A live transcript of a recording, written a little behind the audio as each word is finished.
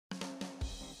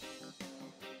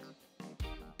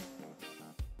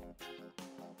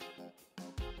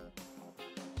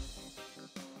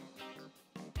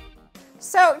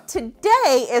So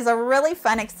today is a really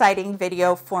fun, exciting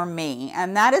video for me,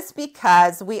 and that is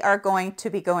because we are going to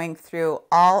be going through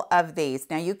all of these.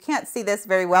 Now you can't see this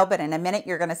very well, but in a minute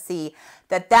you're going to see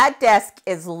that that desk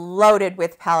is loaded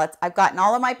with palettes. I've gotten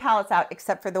all of my palettes out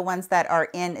except for the ones that are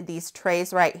in these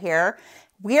trays right here.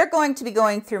 We are going to be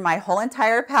going through my whole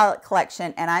entire palette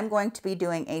collection, and I'm going to be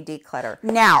doing a declutter.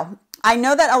 Now, I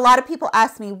know that a lot of people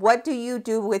ask me, what do you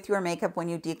do with your makeup when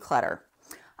you declutter?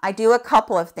 I do a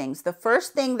couple of things. The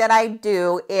first thing that I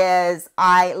do is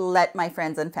I let my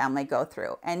friends and family go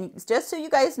through. And just so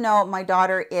you guys know, my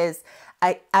daughter is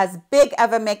as big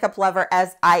of a makeup lover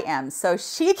as I am. So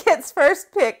she gets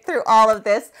first pick through all of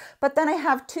this. But then I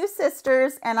have two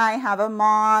sisters and I have a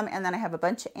mom and then I have a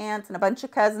bunch of aunts and a bunch of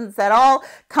cousins that all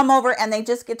come over and they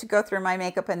just get to go through my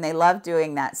makeup and they love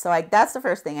doing that. So that's the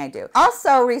first thing I do.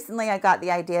 Also, recently I got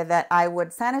the idea that I would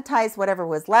sanitize whatever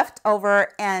was left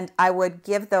over and I would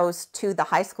give those to the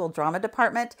high school drama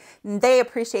department. And they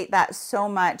appreciate that so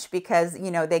much because, you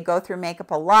know, they go through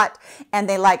makeup a lot and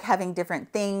they like having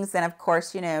different things. And of course,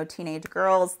 you know, teenage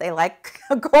girls, they like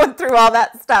going through all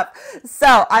that stuff.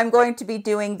 So I'm going to be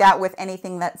doing that with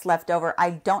anything that's left over. I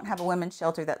don't have a women's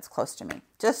shelter that's close to me,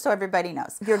 just so everybody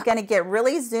knows. You're going to get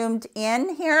really zoomed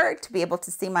in here to be able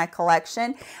to see my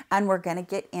collection, and we're going to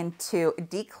get into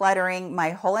decluttering my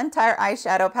whole entire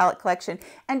eyeshadow palette collection,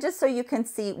 and just so you can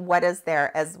see what is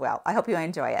there as well. I hope you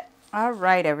enjoy it. All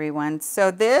right, everyone. So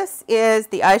this is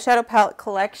the eyeshadow palette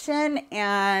collection,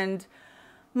 and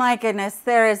my goodness,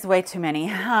 there is way too many.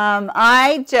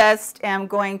 I just am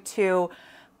going to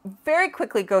very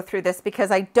quickly go through this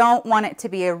because I don't want it to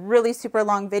be a really super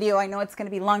long video. I know it's going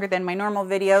to be longer than my normal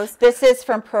videos. This is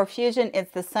from Profusion.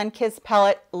 It's the Sun-Kissed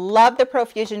palette. Love the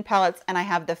Profusion palettes, and I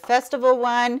have the Festival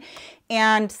one,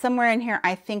 and somewhere in here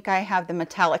I think I have the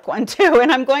metallic one too,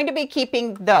 and I'm going to be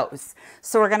keeping those.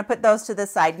 So we're going to put those to the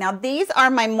side. Now these are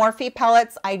my Morphe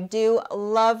palettes. I do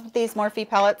love these Morphe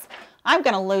palettes. I'm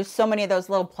going to lose so many of those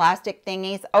little plastic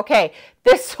thingies. Okay,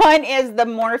 this one is the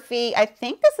Morphe. I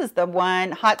think this is the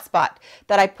one, Hotspot,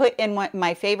 that I put in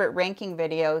my favorite ranking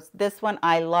videos. This one,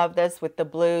 I love this with the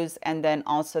blues and then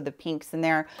also the pinks in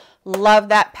there. Love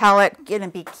that palette. Going to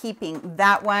be keeping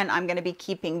that one. I'm going to be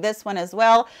keeping this one as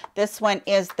well. This one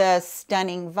is the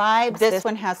Stunning Vibes. This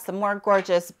one has some more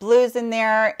gorgeous blues in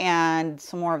there and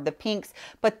some more of the pinks.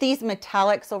 But these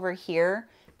metallics over here,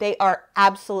 they are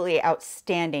absolutely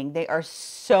outstanding. They are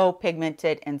so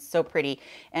pigmented and so pretty,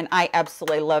 and I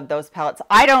absolutely love those palettes.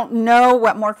 I don't know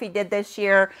what Morphe did this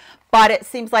year, but it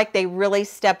seems like they really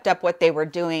stepped up what they were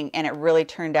doing, and it really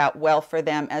turned out well for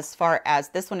them. As far as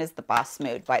this one is the Boss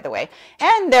Mood, by the way.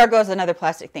 And there goes another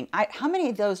plastic thing. How many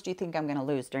of those do you think I'm going to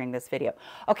lose during this video?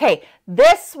 Okay,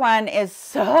 this one is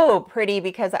so pretty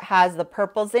because it has the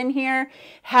purples in here,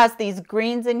 has these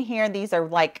greens in here. These are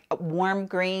like warm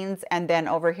greens, and then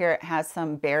over here it has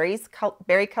some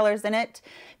berry colors in it.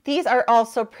 These are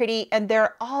also pretty, and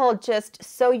they're all just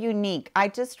so unique. I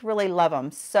just really love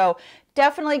them. So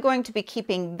definitely going to be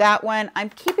keeping that one. I'm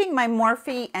keeping my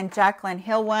Morphe and Jaclyn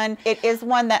Hill one. It is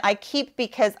one that I keep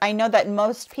because I know that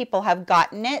most people have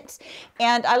gotten it,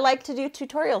 and I like to do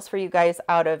tutorials for you guys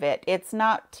out of it. It's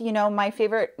not, you know, my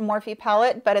favorite Morphe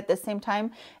palette, but at the same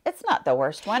time, it's not the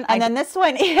worst one. And then this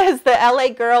one is the LA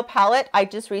Girl palette. I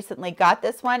just recently got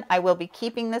this one. I will be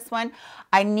keeping this one.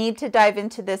 I need to dive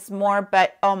into this more,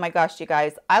 but oh my gosh, you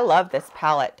guys, I love this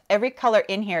palette. Every color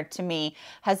in here to me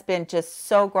has been just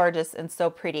so gorgeous and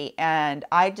so pretty, and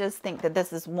I just think that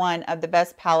this is one of the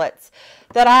best palettes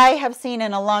that I have seen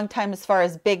in a long time as far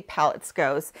as big palettes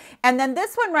goes. And then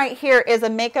this one right here is a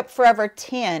Makeup Forever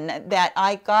tin that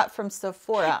I got from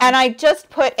Sephora, and I just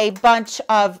put a bunch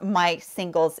of my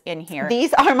singles in here.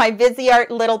 These are my Viseart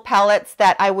little palettes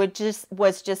that I was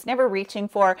just never reaching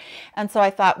for, and so I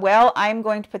thought, well, I'm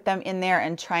going to put them in there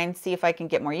and try and see if I can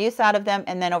get more use out of them.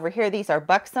 And then over here, these are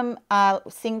Buxom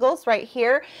singles right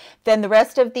here. Then the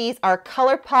rest of these are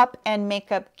ColourPop and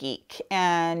Makeup Geek,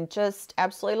 and just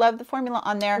absolutely love the formula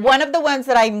on there. One of the ones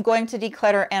that I'm going to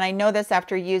declutter, and I know this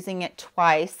after using it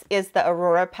twice, is the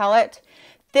Aurora palette.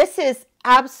 This is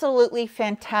absolutely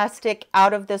fantastic,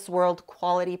 out of this world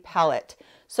quality palette.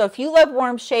 So if you love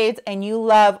warm shades and you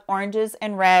love oranges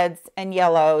and reds and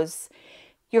yellows,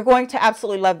 you're going to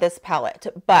absolutely love this palette.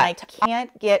 But I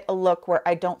can't get a look where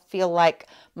I don't feel like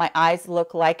my eyes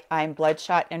look like I'm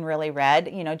bloodshot and really red,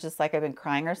 you know, just like I've been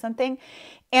crying or something.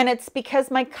 And it's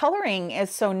because my coloring is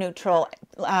so neutral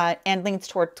and leans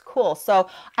towards cool. So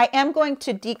I am going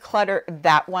to declutter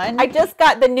that one. I just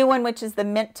got the new one, which is the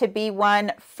Meant to Be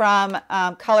one from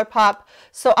ColourPop.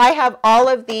 So I have all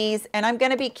of these, and I'm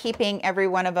going to be keeping every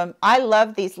one of them. I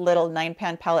love these little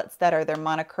 9-pan palettes that are their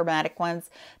monochromatic ones.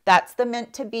 That's the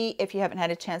Meant to Be, if you haven't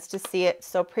had a chance to see it.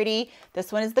 So pretty.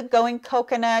 This one is the Going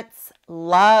Coconuts.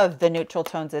 Love the neutral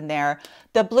tones in there.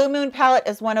 The Blue Moon palette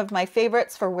is one of my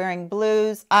favorites for wearing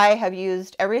blues. I have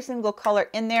used every single color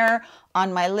in there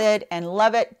on my lid and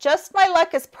love it. Just My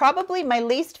Luck is probably my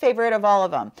least favorite of all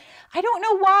of them. I don't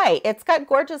know why. It's got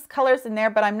gorgeous colors in there,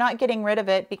 but I'm not getting rid of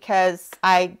it because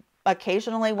I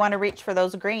occasionally want to reach for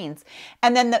those greens.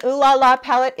 And then the Ooh La La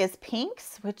palette is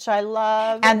pinks, which I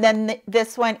love. And then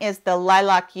this one is the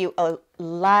Lilac You a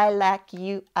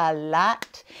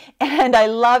Lot, and I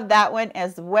love that one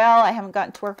as well. I haven't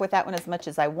gotten to work with that one as much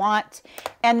as I want.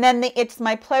 And then the It's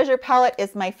My Pleasure palette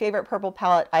is my favorite purple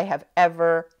palette I have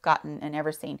ever gotten and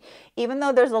ever seen. Even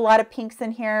though there's a lot of pinks in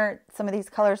here, some of these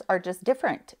colors are just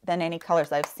different than any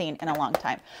colors I've seen in a long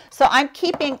time. So I'm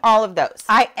keeping all of those.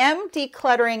 I am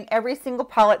decluttering every single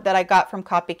palette that I got from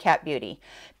Copycat Beauty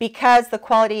because the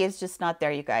quality is just not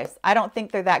there, you guys. I don't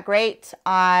think they're that great.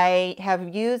 I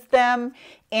have used them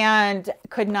and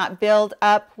could not build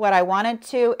up what I wanted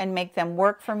to and make them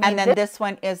work for me. And then this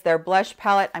one is their blush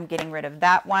palette. I'm getting rid of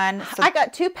that one. So I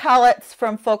got 2 palettes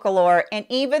from Folklore, and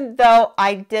even though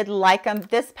I did like them,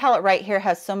 this palette right here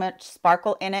has so much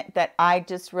sparkle in it that I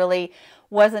just really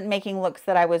wasn't making looks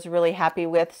that I was really happy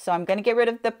with. So I'm going to get rid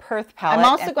of the Perth palette. I'm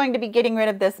also going to be getting rid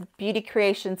of this Beauty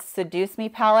Creations Seduce Me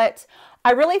palette.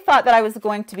 I really thought that I was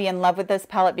going to be in love with this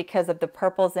palette because of the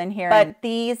purples in here, but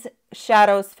these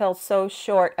shadows fell so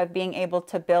short of being able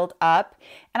to build up,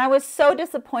 and I was so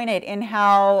disappointed in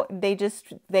how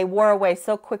they wore away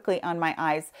so quickly on my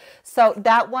eyes. So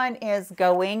that one is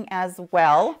going as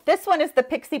well. This one is the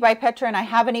Pixie by Petra, and I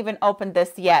haven't even opened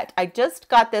this yet. I just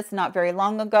got this not very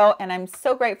long ago, and I'm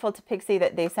so grateful to Pixie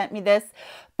that they sent me this.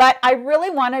 But I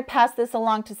really want to pass this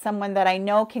along to someone that I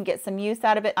know can get some use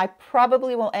out of it. I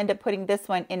probably will end up putting this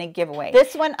one in a giveaway.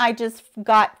 This one I just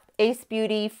got Ace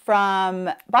Beauty from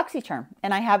BoxyCharm,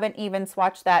 and I haven't even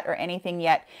swatched that or anything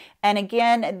yet. And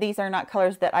again, these are not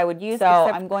colors that I would use, so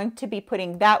I'm going to be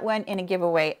putting that one in a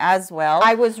giveaway as well.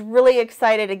 I was really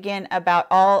excited again about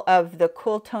all of the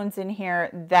cool tones in here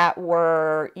that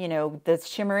were, you know, the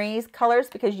shimmery colors,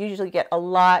 because you usually get a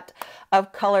lot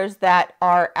of colors that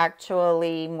are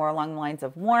actually more along the lines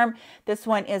of warm. This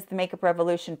one is the Makeup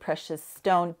Revolution Precious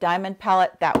Stone Diamond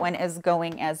palette. That one is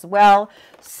going as well.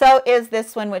 So is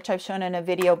this one, which I've shown in a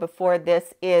video before.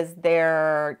 This is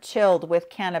their Chilled with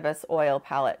Cannabis Oil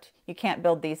palette. You can't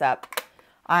build these up.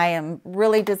 I am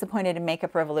really disappointed in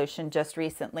Makeup Revolution just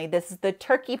recently. This is the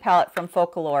Turkey palette from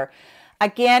Folklore.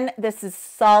 Again, this is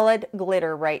solid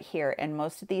glitter right here, and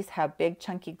most of these have big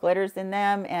chunky glitters in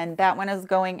them, and that one is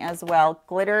going as well.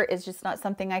 Glitter is just not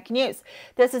something I can use.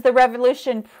 This is the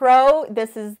Revolution Pro.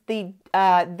 This is the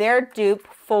their dupe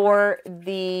for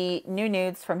the New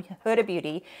Nudes from Huda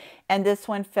Beauty, and this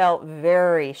one fell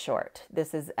very short.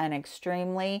 This is an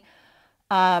extremely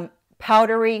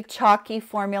powdery, chalky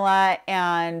formula,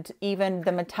 and even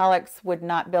the metallics would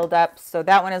not build up, so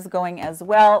that one is going as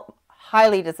well.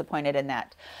 Highly disappointed in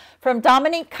that. From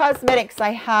Dominique Cosmetics, I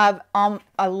have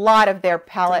a lot of their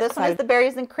palettes. So this one is the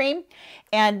Berries and Cream,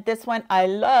 and this one I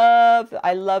love.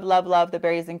 I love, love, love the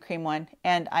Berries and Cream one,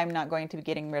 and I'm not going to be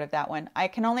getting rid of that one. I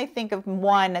can only think of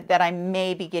one that I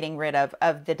may be getting rid of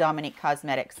the Dominique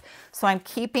Cosmetics. So I'm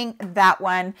keeping that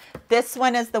one. This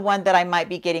one is the one that I might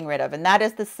be getting rid of, and that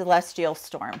is the Celestial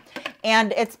Storm.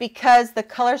 And it's because the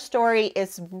color story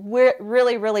is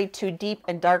really, really too deep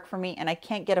and dark for me, and I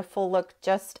can't get a full look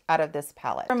just out of this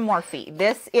palette. From Morphe,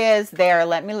 this is their,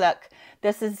 let me look,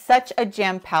 this is such a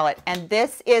gem palette, and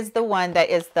this is the one that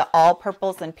is the all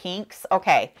purples and pinks.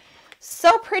 Okay,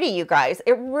 so pretty, you guys.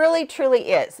 It really,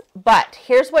 truly is. But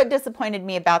here's what disappointed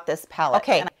me about this palette.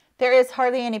 Okay, there is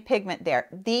hardly any pigment there.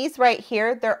 These right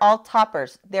here, they're all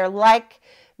toppers. They're like,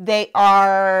 they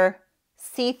are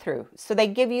see-through. So they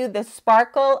give you the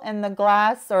sparkle and the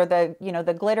glass, or the, you know,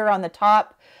 the glitter on the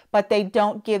top, but they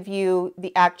don't give you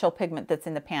the actual pigment that's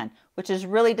in the pan, which is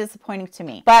really disappointing to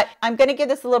me. But I'm going to give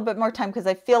this a little bit more time because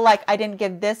I feel like I didn't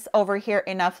give this over here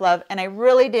enough love, and I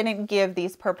really didn't give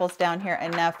these purples down here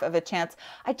enough of a chance.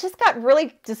 I just got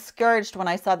really discouraged when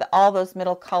I saw that all those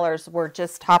middle colors were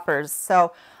just toppers.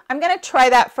 So I'm going to try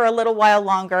that for a little while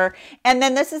longer. And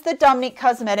then this is the Dominique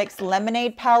Cosmetics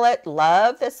Lemonade palette.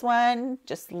 Love this one.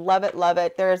 Just love it, love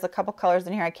it. There's a couple colors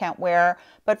in here I can't wear,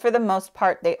 but for the most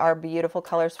part, they are beautiful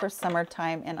colors for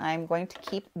summertime, and I'm going to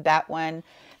keep that one.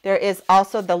 There is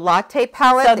also the Latte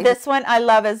palette. So this one I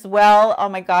love as well. Oh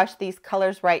my gosh, these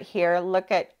colors right here.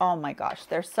 Look at, oh my gosh,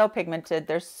 they're so pigmented.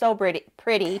 They're so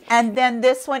pretty. And then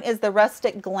this one is the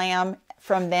Rustic Glam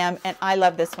from them, and I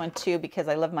love this one too because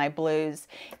I love my blues,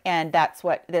 and that's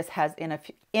what this has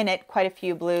in it, quite a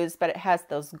few blues, but it has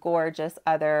those gorgeous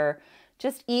other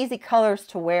just easy colors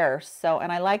to wear. So,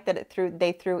 and I like that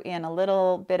they threw in a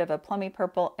little bit of a plummy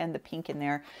purple and the pink in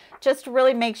there. Just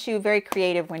really makes you very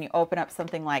creative when you open up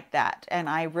something like that. And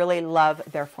I really love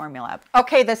their formula.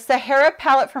 Okay, the Sahara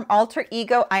palette from Alter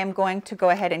Ego, I am going to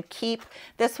go ahead and keep.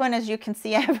 This one, as you can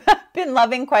see, I've been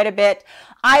loving quite a bit.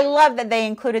 I love that they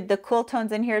included the cool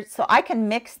tones in here, so I can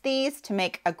mix these to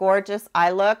make a gorgeous eye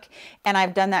look, and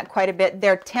I've done that quite a bit.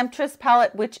 Their Temptress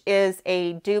palette, which is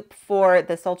a dupe for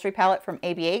the Sultry palette from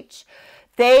ABH,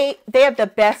 they have the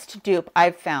best dupe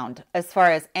I've found as far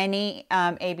as any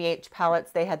ABH palettes.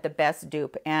 They had the best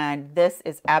dupe, and this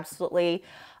is absolutely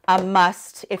a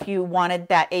must if you wanted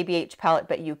that ABH palette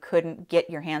but you couldn't get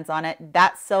your hands on it.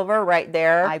 That silver right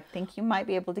there, I think you might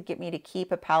be able to get me to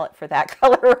keep a palette for that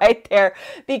color right there,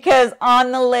 because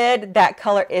on the lid that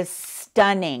color is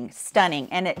stunning,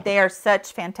 and they are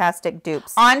such fantastic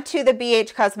dupes. On to the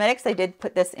BH Cosmetics. I did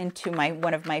put this into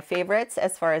one of my favorites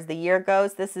as far as the year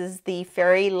goes. This is the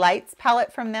Fairy Lights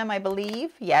palette from them, I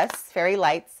believe. Yes, Fairy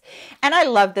Lights. And I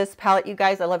love this palette, you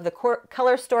guys. I love the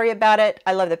color story about it.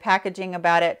 I love the packaging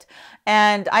about it.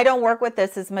 And I don't work with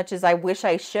this as much as I wish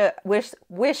I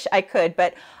could,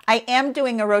 but I am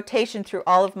doing a rotation through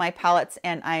all of my palettes,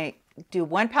 and I do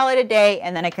one palette a day,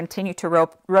 and then I continue to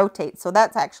rotate. So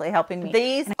that's actually helping me.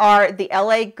 These are the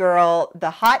LA Girl,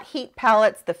 the Hot Heat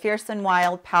palettes, the Fierce and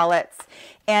Wild palettes.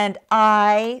 And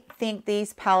I think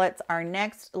these palettes are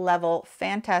next level,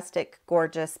 fantastic,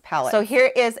 gorgeous palettes. So here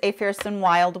is a Fierce and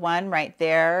Wild one right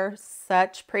there.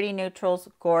 Such pretty neutrals,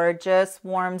 gorgeous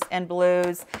warms and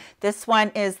blues. This one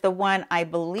is the one, I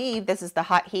believe, this is the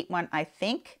Hot Heat one. I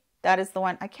think that is the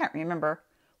one. I can't remember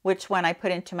which one I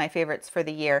put into my favorites for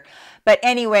the year. But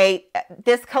anyway,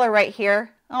 this color right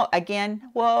here, oh, again,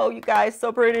 whoa, you guys,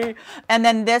 so pretty. And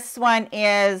then this one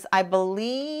is, I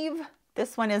believe,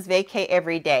 this one is Vacay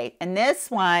Every Day. And this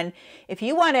one, if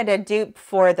you wanted a dupe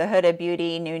for the Huda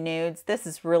Beauty New Nudes, this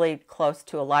is really close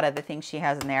to a lot of the things she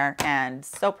has in there, and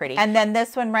so pretty. And then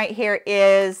this one right here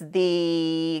is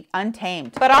the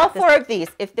Untamed. But all four of these,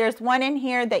 if there's one in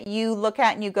here that you look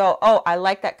at and you go, oh, I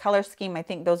like that color scheme, I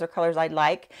think those are colors I'd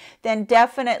like, then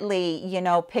definitely, you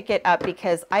know, pick it up,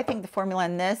 because I think the formula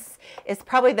in this is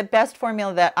probably the best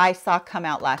formula that I saw come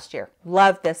out last year.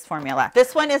 Love this formula.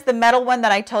 This one is the metal one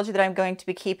that I told you that I'm going to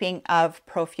be keeping of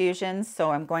Profusions,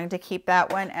 so I'm going to keep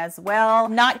that one as well.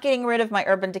 Not getting rid of my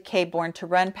Urban Decay Born to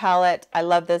Run palette. I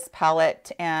love this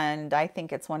palette, and I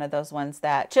think it's one of those ones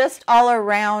that just all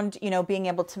around, you know, being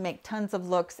able to make tons of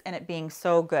looks and it being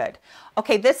so good.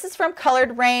 Okay, this is from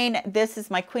Colored Rain. This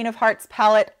is my Queen of Hearts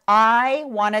palette. I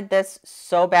wanted this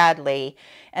so badly,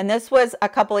 and this was a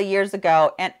couple of years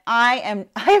ago, and I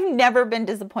have never been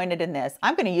disappointed in this.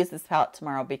 I'm going to use this palette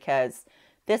tomorrow because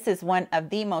this is one of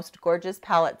the most gorgeous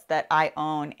palettes that I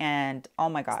own, and oh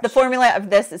my gosh. The formula of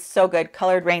this is so good.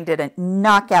 Colored Rain did a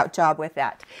knockout job with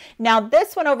that. Now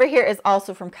this one over here is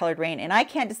also from Colored Rain, and I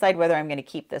can't decide whether I'm going to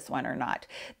keep this one or not.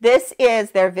 This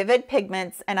is their Vivid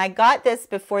Pigments, and I got this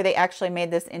before they actually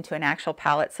made this into an actual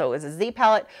palette. So it was a Z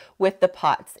palette with the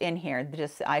pots in here,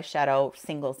 just eyeshadow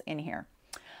singles in here.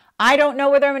 I don't know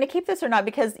whether I'm going to keep this or not,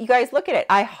 because you guys look at it.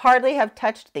 I hardly have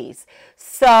touched these.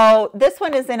 So this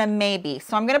one is in a maybe.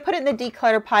 So I'm going to put it in the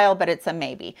declutter pile, but it's a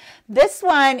maybe. This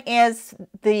one is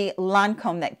the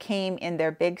Lancome that came in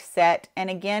their big set.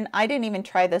 And again, I didn't even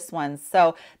try this one.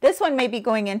 So this one may be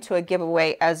going into a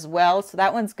giveaway as well. So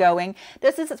that one's going.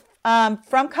 This is from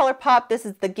ColourPop. This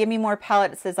is the Gimme More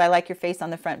palette. It says I like your face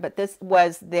on the front, but this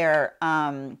was their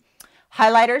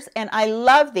highlighters, and I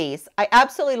love these. I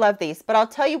absolutely love these, but I'll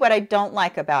tell you what I don't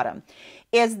like about them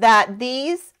is that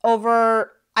these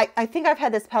I think I've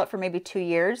had this palette for maybe 2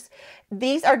 years.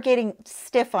 These are getting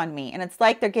stiff on me, and it's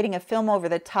like they're getting a film over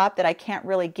the top that I can't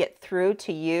really get through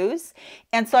to use.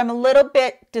 And so I'm a little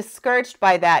bit discouraged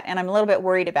by that, and I'm a little bit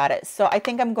worried about it. So I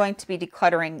think I'm going to be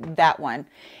decluttering that one.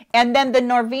 And then the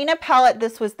Norvina palette,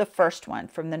 this was the first one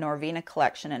from the Norvina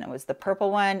collection, and it was the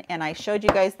purple one. And I showed you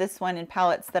guys this one in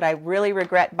palettes that I really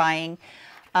regret buying.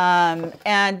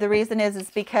 And the reason is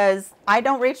because I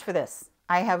don't reach for this.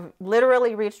 I have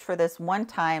literally reached for this one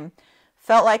time,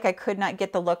 felt like I could not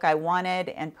get the look I wanted,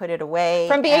 and put it away.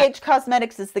 From BH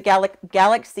Cosmetics is the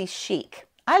Galaxy Chic.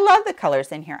 I love the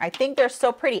colors in here. I think they're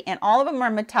so pretty, and all of them are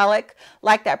metallic,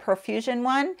 like that Profusion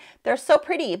one. They're so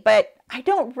pretty, but I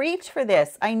don't reach for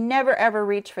this. I never ever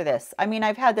reach for this. I mean,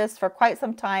 I've had this for quite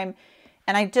some time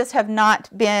and I just have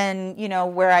not been, you know,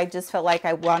 where I just felt like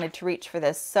I wanted to reach for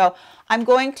this. So I'm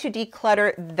going to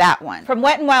declutter that one. From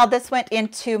Wet n Wild, this went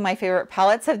into my favorite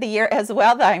palettes of the year as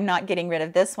well, that I'm not getting rid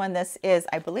of this one. This is,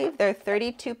 I believe, their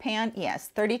 32 pan. Yes,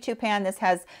 32 pan. This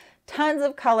has tons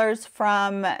of colors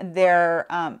from their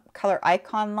color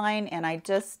icon line, and I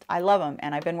love them,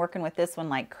 and I've been working with this one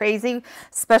like crazy,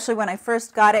 especially when I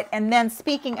first got it. And then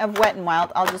speaking of Wet n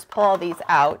Wild, I'll just pull all these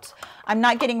out. I'm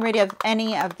not getting rid of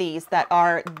any of these that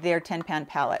are their 10 pan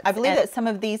palettes. I believe that some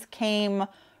of these came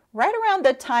right around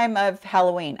the time of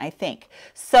Halloween, I think.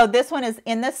 So this one is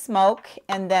In the Smoke,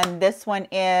 and then this one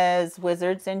is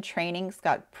Wizards in Training. It's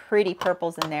got pretty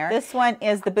purples in there. This one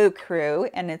is the Boo Crew,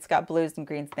 and it's got blues and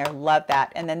greens in there. Love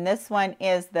that. And then this one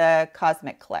is the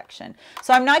Cosmic Collection.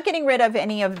 So I'm not getting rid of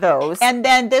any of those. And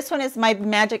then this one is my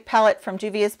Magic palette from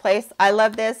Juvia's Place. I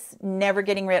love this. Never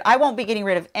getting rid. I won't be getting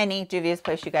rid of any Juvia's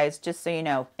Place, you guys, just so you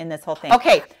know, in this whole thing.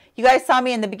 Okay. You guys saw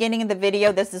me in the beginning of the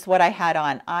video. This is what I had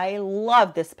on. I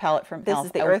love this palette from This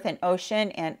is the Earth and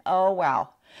Ocean, and oh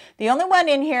wow. The only one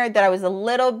in here that I was a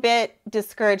little bit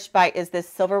discouraged by is this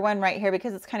silver one right here,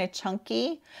 because it's kind of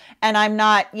chunky, and I'm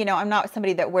not, you know, I'm not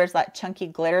somebody that wears that chunky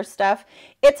glitter stuff.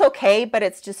 It's okay, but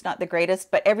it's just not the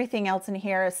greatest. But everything else in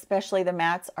here, especially the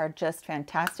mattes, are just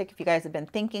fantastic. If you guys have been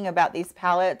thinking about these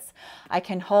palettes, I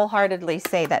can wholeheartedly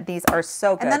say that these are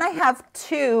so good. And then I have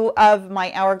two of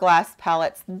my Hourglass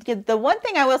palettes. The one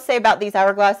thing I will say about these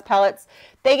Hourglass palettes,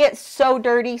 they get so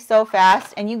dirty so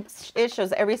fast, and it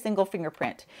shows every single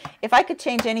fingerprint. If I could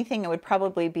change anything, it would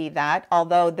probably be that,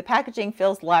 although the packaging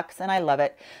feels luxe and I love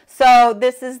it. So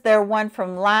this is their one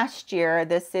from last year.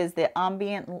 This is the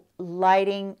Ambient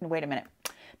Lighting, wait a minute.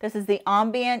 This is the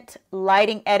Ambient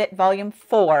Lighting Edit Volume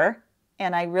 4,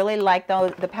 and I really like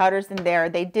the powders in there.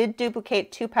 They did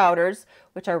duplicate two powders,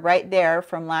 which are right there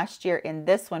from last year in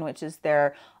this one, which is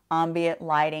their Ambient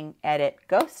Lighting Edit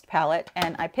Ghost palette,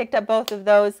 and I picked up both of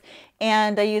those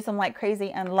and I use them like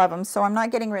crazy and love them, so I'm not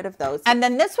getting rid of those. And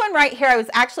then this one right here, I was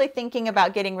actually thinking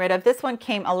about getting rid of. This one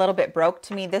came a little bit broke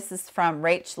to me. This is from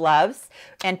Rach Loves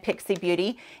and Pixie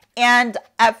Beauty, and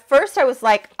at first I was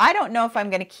like, I don't know if I'm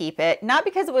going to keep it, not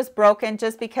because it was broken,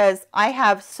 just because I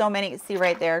have so many. See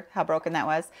right there how broken that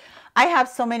was. I have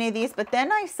so many of these, but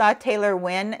then I saw Taylor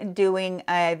Wynn doing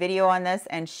a video on this,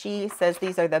 and she says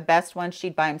these are the best ones.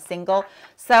 She'd buy them single.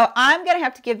 So I'm going to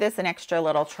have to give this an extra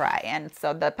little try. And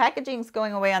so the packaging's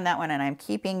going away on that one, and I'm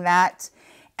keeping that.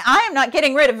 I am not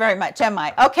getting rid of very much, am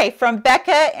I? Okay, from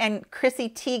Becca and Chrissy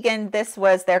Teigen, this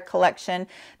was their collection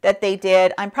that they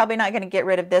did. I'm probably not going to get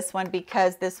rid of this one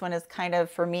because this one is kind of,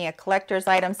 for me, a collector's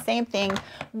item. Same thing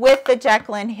with the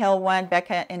Jaclyn Hill one,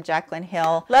 Becca and Jaclyn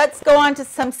Hill. Let's go on to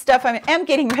some stuff I am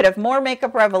getting rid of. More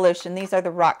Makeup Revolution. These are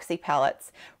the Roxy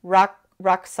palettes.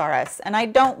 Roxaris, and I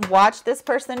don't watch this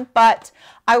person, but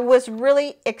I was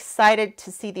really excited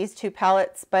to see these two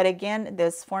palettes. But again,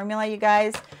 this formula, you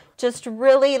guys, just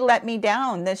really let me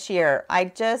down this year. I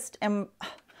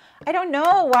don't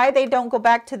know why they don't go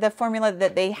back to the formula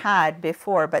that they had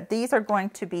before, but these are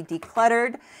going to be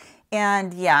decluttered.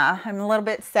 And yeah, I'm a little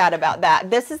bit sad about that.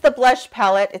 This is the blush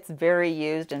palette. It's very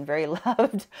used and very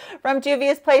loved from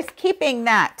Juvia's Place. Keeping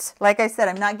that. Like I said,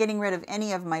 I'm not getting rid of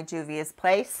any of my Juvia's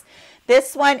Place.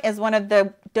 This one is one of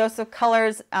the Dose of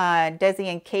Colors Desi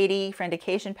and Katie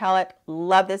Friendication palette.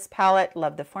 Love this palette.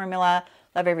 Love the formula.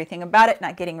 Love everything about it.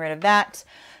 Not getting rid of that.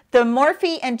 The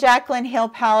Morphe and Jaclyn Hill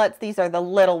palettes, these are the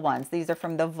little ones. These are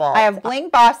from the Vault. I have Bling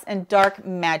Boss and Dark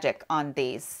Magic on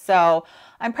these. So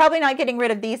I'm probably not getting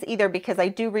rid of these either because I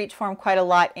do reach for them quite a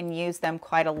lot and use them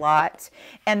quite a lot.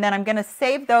 And then I'm going to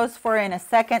save those for in a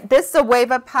second. This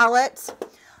Zoeva palette,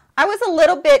 I was a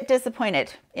little bit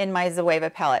disappointed in my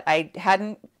Zoeva palette. I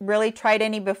hadn't really tried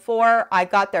any before. I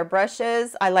got their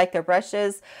brushes. I like their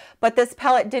brushes, but this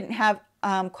palette didn't have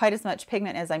quite as much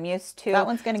pigment as I'm used to. That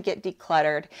one's going to get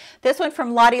decluttered. This one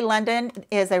from Lottie London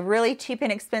is a really cheap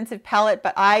and expensive palette,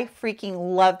 but I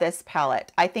freaking love this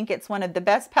palette. I think it's one of the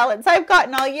best palettes I've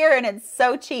gotten all year, and it's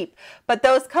so cheap. But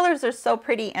those colors are so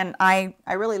pretty, and I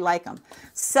really like them.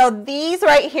 So these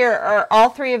right here are, all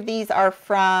three of these are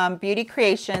from Beauty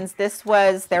Creations. This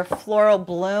was their Floral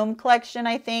Bloom collection,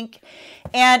 I think.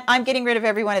 And I'm getting rid of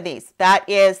every one of these. That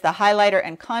is the highlighter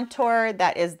and contour.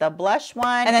 That is the blush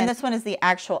one. And then this one is the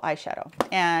actual eyeshadow.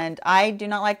 And I do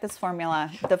not like this formula.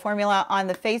 The formula on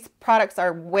the face products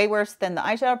are way worse than the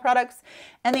eyeshadow products.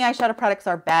 And the eyeshadow products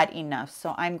are bad enough.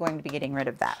 So I'm going to be getting rid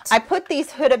of that. I put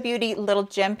these Huda Beauty little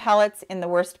gem palettes in the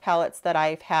worst palettes that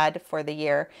I've had for the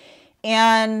year.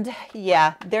 And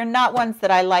yeah, they're not ones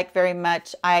that I like very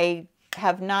much. I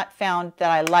have not found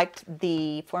that I liked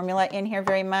the formula in here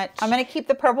very much. I'm going to keep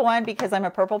the purple one because I'm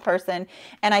a purple person,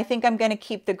 and I think I'm going to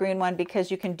keep the green one because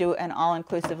you can do an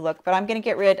all-inclusive look, but I'm going to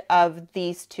get rid of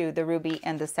these two, the ruby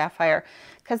and the sapphire,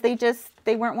 because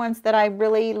they weren't ones that I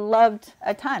really loved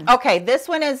a ton. Okay, this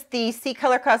one is the C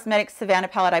Color Cosmetics Savannah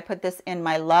palette. I put this in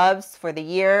my loves for the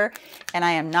year, and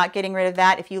I am not getting rid of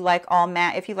that. If you like all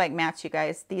matte, if you like mattes, you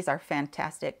guys, these are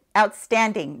fantastic.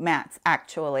 Outstanding mattes,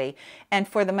 actually. And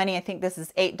for the money, I think this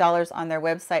is $8 on their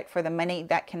website. For the money,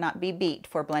 that cannot be beat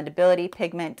for blendability,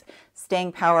 pigment,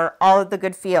 staying power, all of the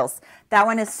good feels. That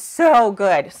one is so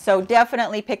good. So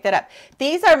definitely pick that up.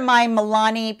 These are my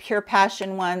Milani Pure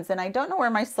Passion ones, and I don't know where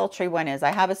my sultry one is.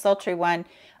 I have a sultry one.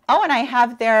 Oh, and I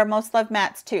have their Most Loved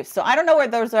Mattes too. So I don't know where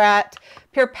those are at.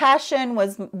 Pure Passion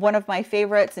was one of my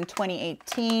favorites in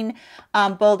 2018.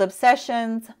 Bold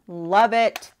Obsessions, love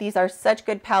it. These are such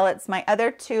good palettes. My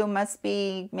other two must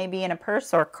be maybe in a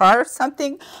purse or car or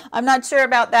something. I'm not sure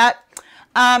about that.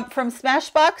 From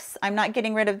Smashbox, I'm not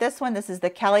getting rid of this one. This is the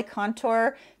Cali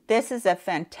Contour. This is a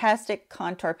fantastic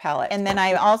contour palette. And then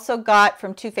I also got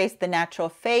from Too Faced the Natural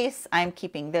Face. I'm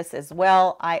keeping this as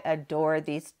well. I adore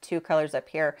these two colors up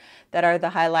here that are the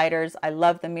highlighters. I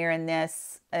love the mirror in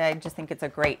this. I just think it's a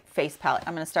great face palette.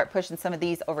 I'm going to start pushing some of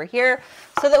these over here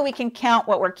so that we can count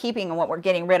what we're keeping and what we're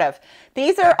getting rid of.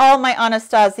 These are all my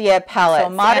Anastasia palettes. So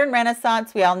Modern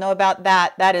Renaissance, we all know about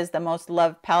that. That is the most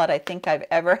loved palette I think I've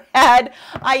ever had.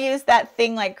 I use that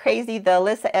thing like crazy, the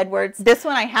Alyssa Edwards. This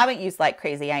one I haven't used like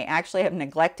crazy. I actually have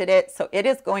neglected it. So it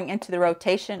is going into the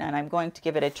rotation, and I'm going to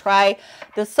give it a try.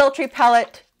 The Sultry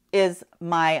palette is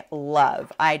my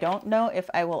love. I don't know if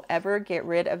I will ever get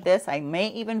rid of this. I may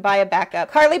even buy a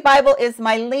backup. Carly Bible is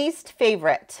my least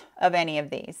favorite of any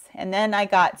of these. And then I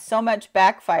got so much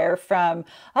backfire from,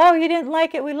 oh, you didn't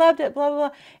like it, we loved it, blah, blah,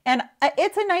 blah. And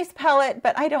it's a nice palette,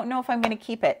 but I don't know if I'm going to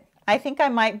keep it. I think I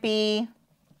might be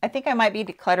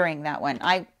decluttering that one.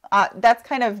 That's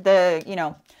kind of the, you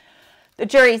know, the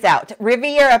jury's out.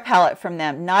 Riviera palette from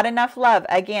them. Not enough love.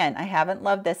 Again, I haven't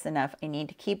loved this enough. I need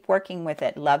to keep working with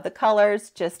it. Love the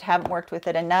colors, just haven't worked with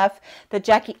it enough. The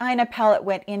Jackie Aina palette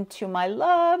went into my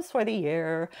loves for the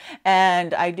year.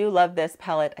 And I do love this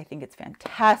palette. I think it's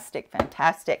fantastic,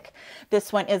 fantastic.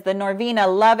 This one is the Norvina.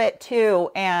 Love it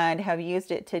too. And have used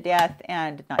it to death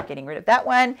and not getting rid of that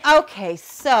one. Okay,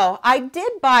 so I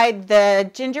did buy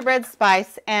the Gingerbread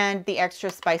Spice and the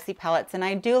Extra Spicy palettes, and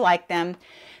I do like them.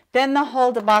 Then the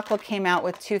whole debacle came out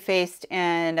with Too Faced,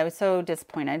 and I was so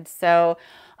disappointed. So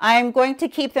I'm going to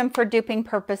keep them for duping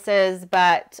purposes,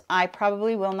 but I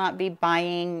probably will not be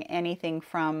buying anything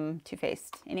from Too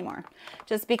Faced anymore,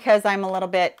 just because I'm a little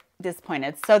bit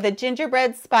disappointed. So the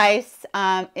Gingerbread Spice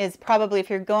is probably, if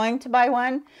you're going to buy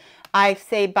one, I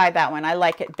say buy that one. I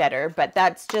like it better, but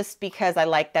that's just because I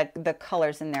like the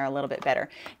colors in there a little bit better.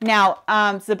 Now,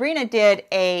 Sabrina did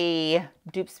a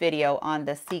dupes video on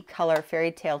the C Color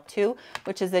Fairy Tale 2,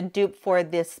 which is a dupe for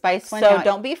this spice one. So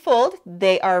don't be fooled.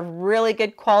 They are really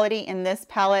good quality in this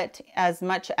palette as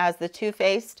much as the Too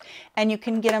Faced, and you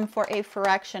can get them for a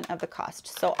fraction of the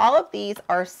cost. So all of these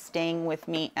are staying with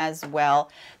me as well.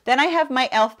 Then I have my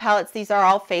e.l.f. palettes. These are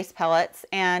all face palettes,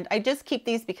 and I just keep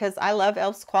these because I love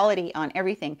e.l.f.'s quality on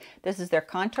everything. This is their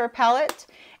contour palette,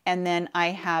 and then I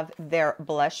have their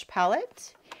blush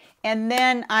palette. And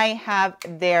then I have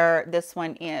this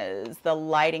one is the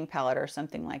lighting palette or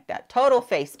something like that. Total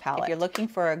face palette. If you're looking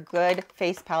for a good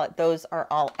face palette, those are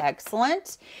all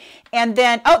excellent. And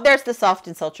then, oh, there's the Soft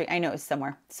and Sultry. I know it's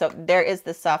somewhere. So there is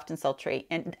the Soft and Sultry.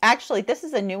 And actually, this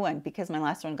is a new one because my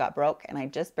last one got broke and I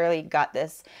just barely got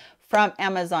this from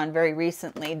Amazon very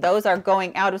recently. Those are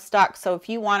going out of stock, so if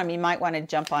you want them, you might want to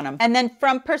jump on them. And then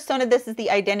from Persona, this is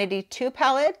the Identity 2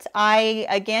 palette. I,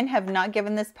 again, have not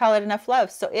given this palette enough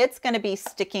love, so it's going to be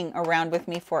sticking around with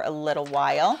me for a little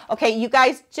while. Okay, you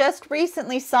guys just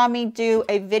recently saw me do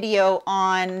a video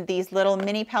on these little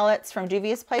mini palettes from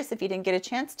Juvia's Place. If you didn't get a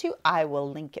chance to, I will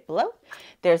link it below.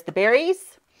 There's the berries.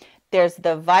 There's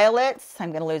the violets.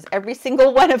 I'm going to lose every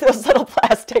single one of those little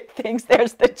plastic things.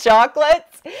 There's the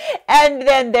chocolates. And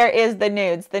then there is the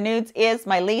nudes. The nudes is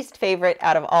my least favorite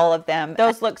out of all of them.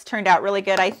 Those looks turned out really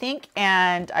good, I think,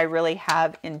 and I really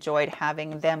have enjoyed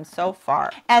having them so far.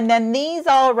 And then these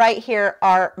all right here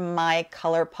are my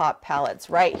ColourPop palettes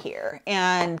right here.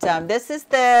 And this is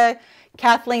the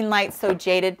Kathleen Light So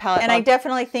Jaded palette. And I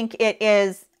definitely think it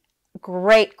is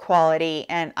great quality,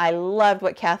 and I loved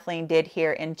what Kathleen did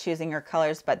here in choosing her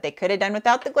colors, but they could have done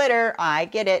without the glitter. I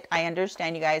get it. I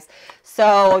understand, you guys.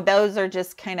 So those are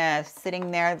just kind of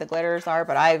sitting there. The glitters are,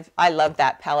 but I love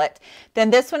that palette. Then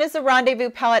this one is the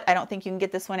Rendezvous palette. I don't think you can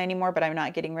get this one anymore, but I'm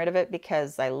not getting rid of it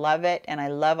because I love it, and I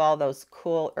love all those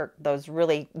cool, or those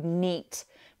really neat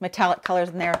metallic colors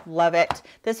in there. Love it.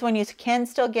 This one you can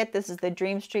still get. This is the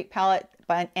Dream Street palette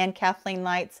and Kathleen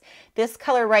Lights. This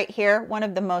color right here, one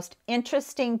of the most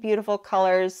interesting, beautiful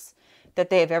colors that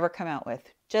they have ever come out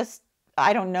with. Just,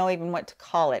 I don't know even what to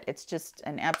call it. It's just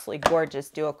an absolutely gorgeous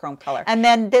duochrome color. And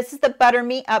then this is the Butter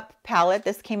Me Up palette.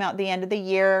 This came out the end of the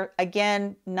year.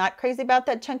 Again, not crazy about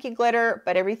that chunky glitter,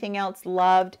 but everything else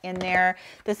loved in there.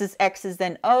 This is X's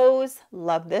and O's.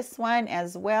 Love this one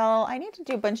as well. I need to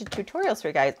do a bunch of tutorials for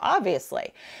you guys,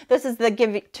 obviously. This is the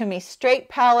Give It To Me Straight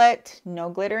palette. No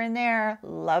glitter in there.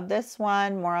 Love this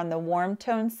one. More on the warm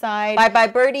tone side. Bye Bye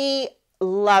Birdie.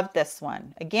 Love this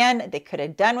one. Again, they could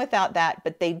have done without that,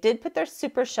 but they did put their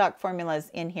Super Shock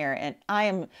formulas in here, and I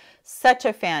am such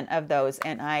a fan of those,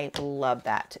 and I love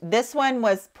that. This one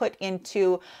was put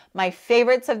into my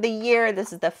favorites of the year.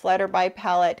 This is the Flutterby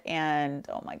palette, and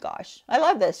oh my gosh, I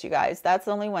love this, you guys. That's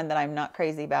the only one that I'm not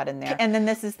crazy about in there. And then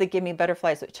this is the Gimme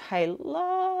Butterflies, which I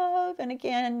love. And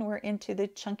again, we're into the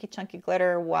chunky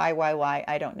glitter. Why?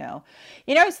 I don't know.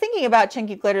 You know, I was thinking about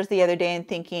chunky glitters the other day and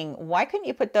thinking, why couldn't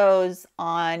you put those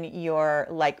on your,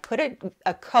 like, put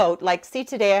a coat, like, see,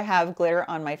 today I have glitter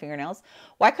on my fingernails.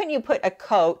 Why couldn't you put a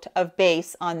coat of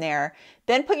base on there,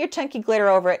 then put your chunky glitter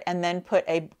over it, and then put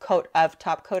a coat of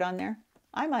top coat on there?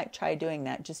 I might try doing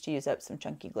that just to use up some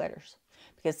chunky glitters,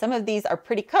 because some of these are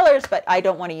pretty colors, but I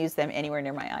don't want to use them anywhere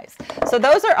near my eyes. So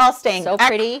those are all staying so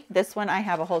pretty. This one I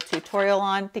have a whole tutorial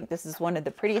on. I think this is one of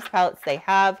the prettiest palettes they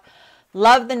have.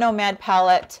 Love the Nomad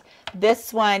palette.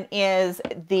 This one is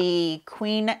the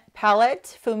Queen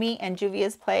palette, Fumi and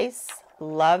Juvia's Place.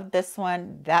 Love this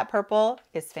one. That purple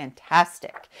is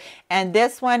fantastic. And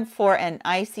this one for an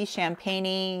icy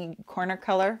champagne corner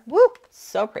color. Woo,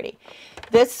 so pretty.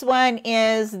 This one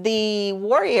is the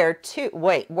Warrior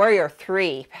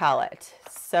 3 palette.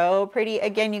 So pretty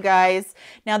again, you guys.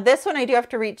 Now this one I do have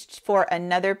to reach for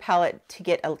another palette to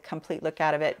get a complete look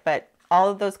out of it, but all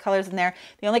of those colors in there.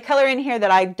 The only color in here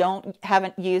that I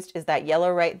haven't used is that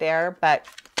yellow right there, but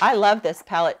I love this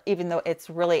palette, even though it's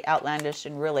really outlandish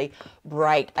and really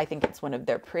bright. I think it's one of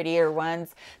their prettier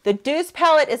ones. The Deuce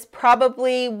palette is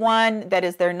probably one that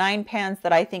is their 9 pans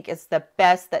that I think is the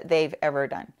best that they've ever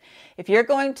done. If you're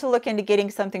going to look into getting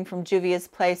something from Juvia's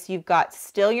Place, you've got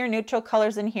still your neutral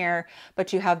colors in here,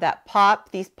 but you have that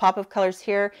pop, these pop of colors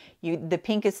here. The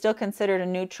pink is still considered a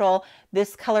neutral.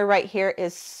 This color right here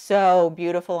is so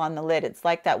beautiful on the lid. It's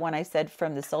like that one I said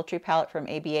from the Sultry palette from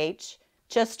ABH.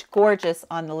 Just gorgeous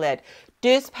on the lid.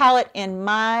 Deuce palette in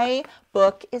my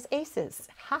book is aces.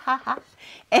 Ha ha ha.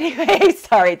 Anyway,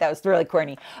 sorry, that was really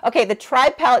corny. Okay, the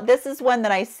Tribe palette, this is one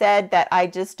that I said that I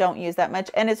just don't use that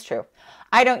much, and it's true.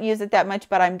 I don't use it that much,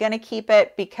 but I'm going to keep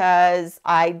it because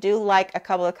I do like a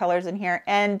couple of colors in here,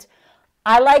 and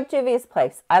I like Juvia's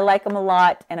Place. I like them a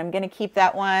lot, and I'm going to keep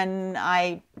that one.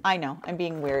 I know, I'm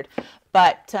being weird.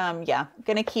 But yeah, I'm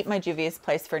going to keep my Juvia's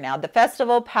Place for now. The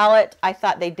Festival palette, I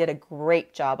thought they did a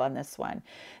great job on this one.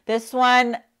 This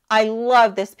one, I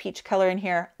love this peach color in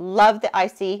here. Love the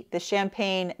icy, the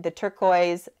champagne, the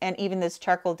turquoise, and even this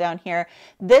charcoal down here.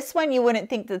 This one, you wouldn't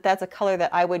think that that's a color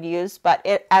that I would use, but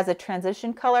it as a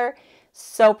transition color,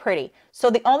 so pretty. So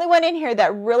the only one in here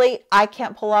that really I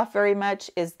can't pull off very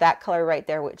much is that color right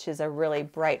there, which is a really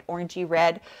bright orangey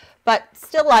red. But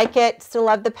still like it, still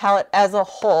love the palette as a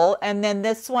whole. And then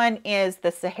this one is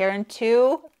the Saharan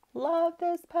 2. Love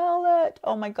this palette.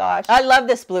 Oh my gosh. I love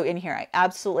this blue in here. I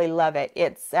absolutely love it.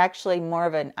 It's actually more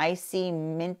of an icy,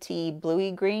 minty,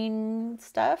 bluey green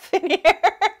stuff in here.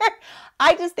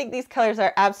 I just think these colors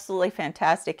are absolutely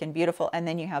fantastic and beautiful. And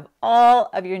then you have all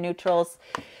of your neutrals.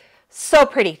 So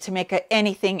pretty to make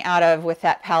anything out of with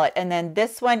that palette. And then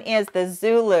this one is the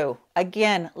Zulu.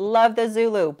 Again, love the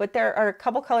Zulu, but there are a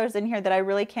couple colors in here that I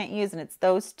really can't use, and it's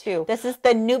those two. This is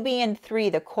the Nubian 3,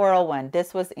 the coral one.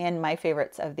 This was in my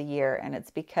favorites of the year, and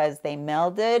it's because they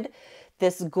melded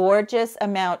this gorgeous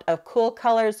amount of cool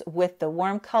colors with the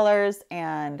warm colors,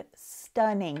 and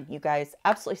stunning, you guys,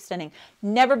 absolutely stunning.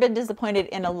 Never been disappointed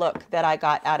in a look that I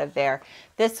got out of there.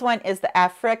 This one is the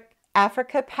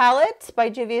Africa palette by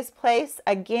Juvia's Place.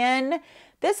 Again,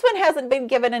 this one hasn't been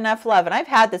given enough love, and I've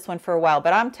had this one for a while,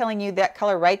 but I'm telling you, that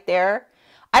color right there,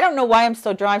 I don't know why I'm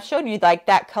so drawn. I've shown you like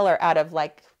that color out of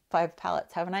like 5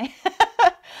 palettes, haven't I?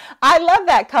 I love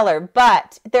that color,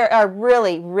 but there are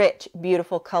really rich,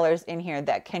 beautiful colors in here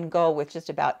that can go with just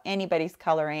about anybody's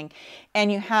coloring.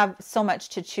 And you have so much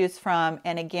to choose from.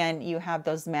 And again, you have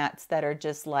those mattes that are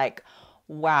just like,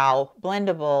 wow,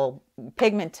 blendable,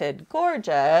 pigmented,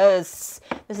 gorgeous.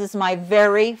 This is my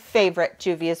very favorite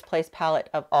Juvia's Place palette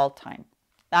of all time.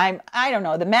 I don't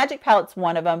know, the Magic palette's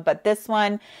one of them, but this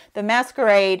one, the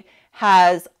Masquerade,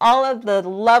 has all of the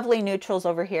lovely neutrals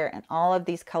over here and all of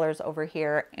these colors over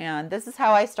here. And this is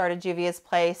how I started Juvia's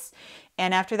Place.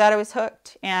 And after that, I was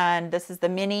hooked. And this is the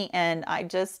mini, and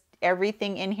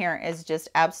everything in here is just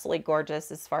absolutely gorgeous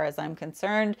as far as I'm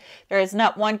concerned. There is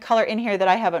not one color in here that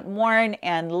I haven't worn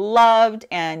and loved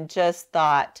and just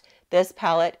thought, this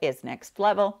palette is next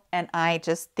level. And I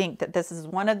just think that this is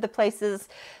one of the places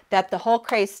that the whole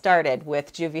craze started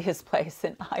with Juvia's Place,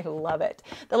 and I love it.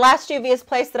 The last Juvia's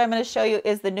Place that I'm going to show you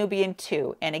is the Nubian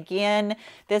 2. And again,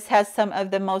 this has some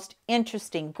of the most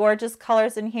interesting, gorgeous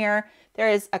colors in here. There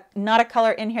is not a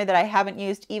color in here that I haven't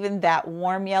used, even that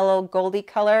warm yellow goldy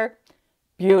color.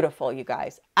 Beautiful, you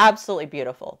guys. Absolutely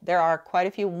beautiful. There are quite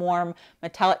a few warm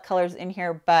metallic colors in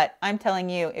here, but I'm telling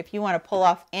you, if you want to pull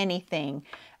off anything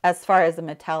as far as a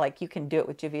metallic, you can do it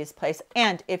with Juvia's Place.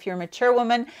 And if you're a mature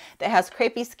woman that has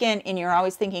crepey skin and you're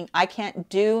always thinking, I can't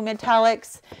do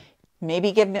metallics,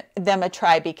 maybe give them a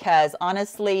try, because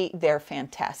honestly, they're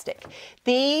fantastic.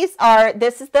 This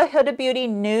is the Huda Beauty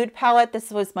Nude palette. This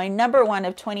was my #1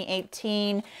 of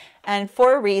 2018. And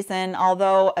for a reason,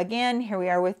 although again, here we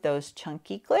are with those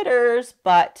chunky glitters,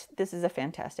 but this is a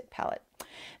fantastic palette.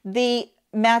 The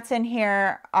mattes in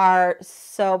here are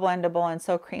so blendable and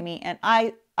so creamy, and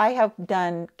I have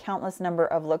done countless number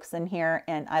of looks in here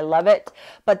and I love it.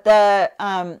 But the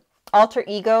Alter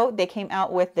Ego, they came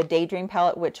out with the Daydream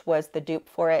palette, which was the dupe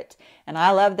for it, and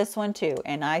I love this one too,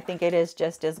 and I think it is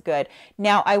just as good.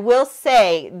 Now, I will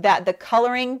say that the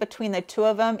coloring between the two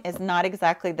of them is not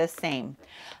exactly the same.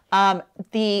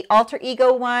 The Alter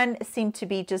Ego one seemed to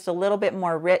be just a little bit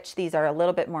more rich. These are a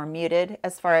little bit more muted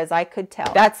as far as I could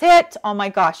tell. That's it. Oh my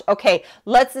gosh. Okay,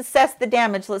 let's assess the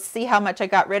damage. Let's see how much I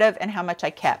got rid of and how much I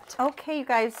kept. Okay, you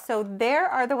guys, so there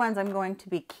are the ones I'm going to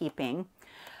be keeping.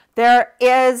 There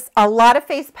is a lot of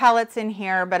face palettes in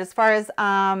here, but as far as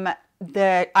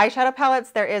the eyeshadow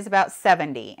palettes, there is about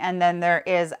 70. And then there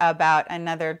is about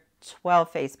another 12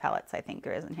 face palettes, I think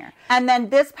there is in here. And then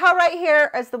this palette right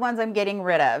here is the ones I'm getting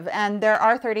rid of. And there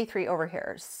are 33 over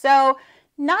here. So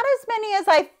not as many as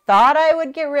I thought I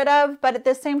would get rid of, but at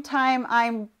the same time,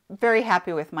 I'm very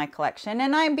happy with my collection.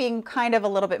 And I'm being kind of a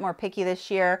little bit more picky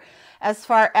this year as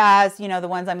far as, you know, the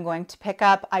ones I'm going to pick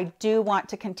up. I do want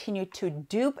to continue to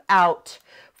dupe out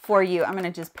for you. I'm going to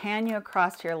just pan you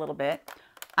across here a little bit.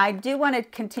 I do want to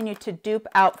continue to dupe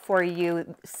out for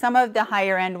you some of the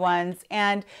higher end ones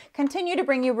and continue to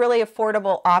bring you really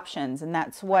affordable options. And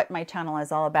that's what my channel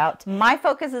is all about. My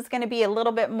focus is going to be a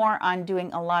little bit more on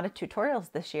doing a lot of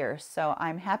tutorials this year. So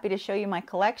I'm happy to show you my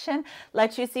collection,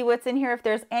 let you see what's in here. If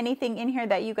there's anything in here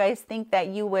that you guys think that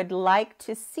you would like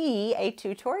to see a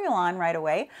tutorial on right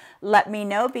away, let me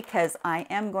know, because I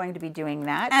am going to be doing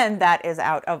that. And that is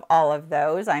out of all of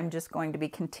those. I'm just going to be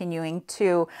continuing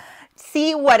to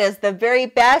see what is the very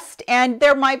best, and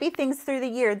there might be things through the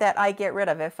year that I get rid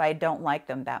of if I don't like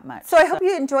them that much. So I hope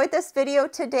you enjoyed this video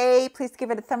today. Please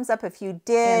give it a thumbs up if you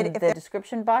did. In the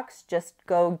description box, just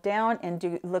go down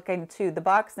and look into the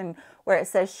box, and where it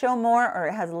says show more, or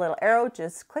it has a little arrow,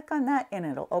 just click on that and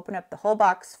it'll open up the whole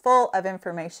box full of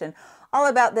information all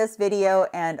about this video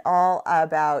and all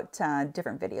about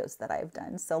different videos that I've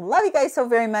done. So love you guys so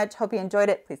very much. Hope you enjoyed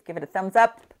it. Please give it a thumbs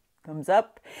up,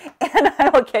 and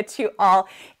I will catch you all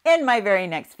in my very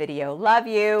next video. Love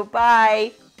you.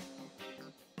 Bye.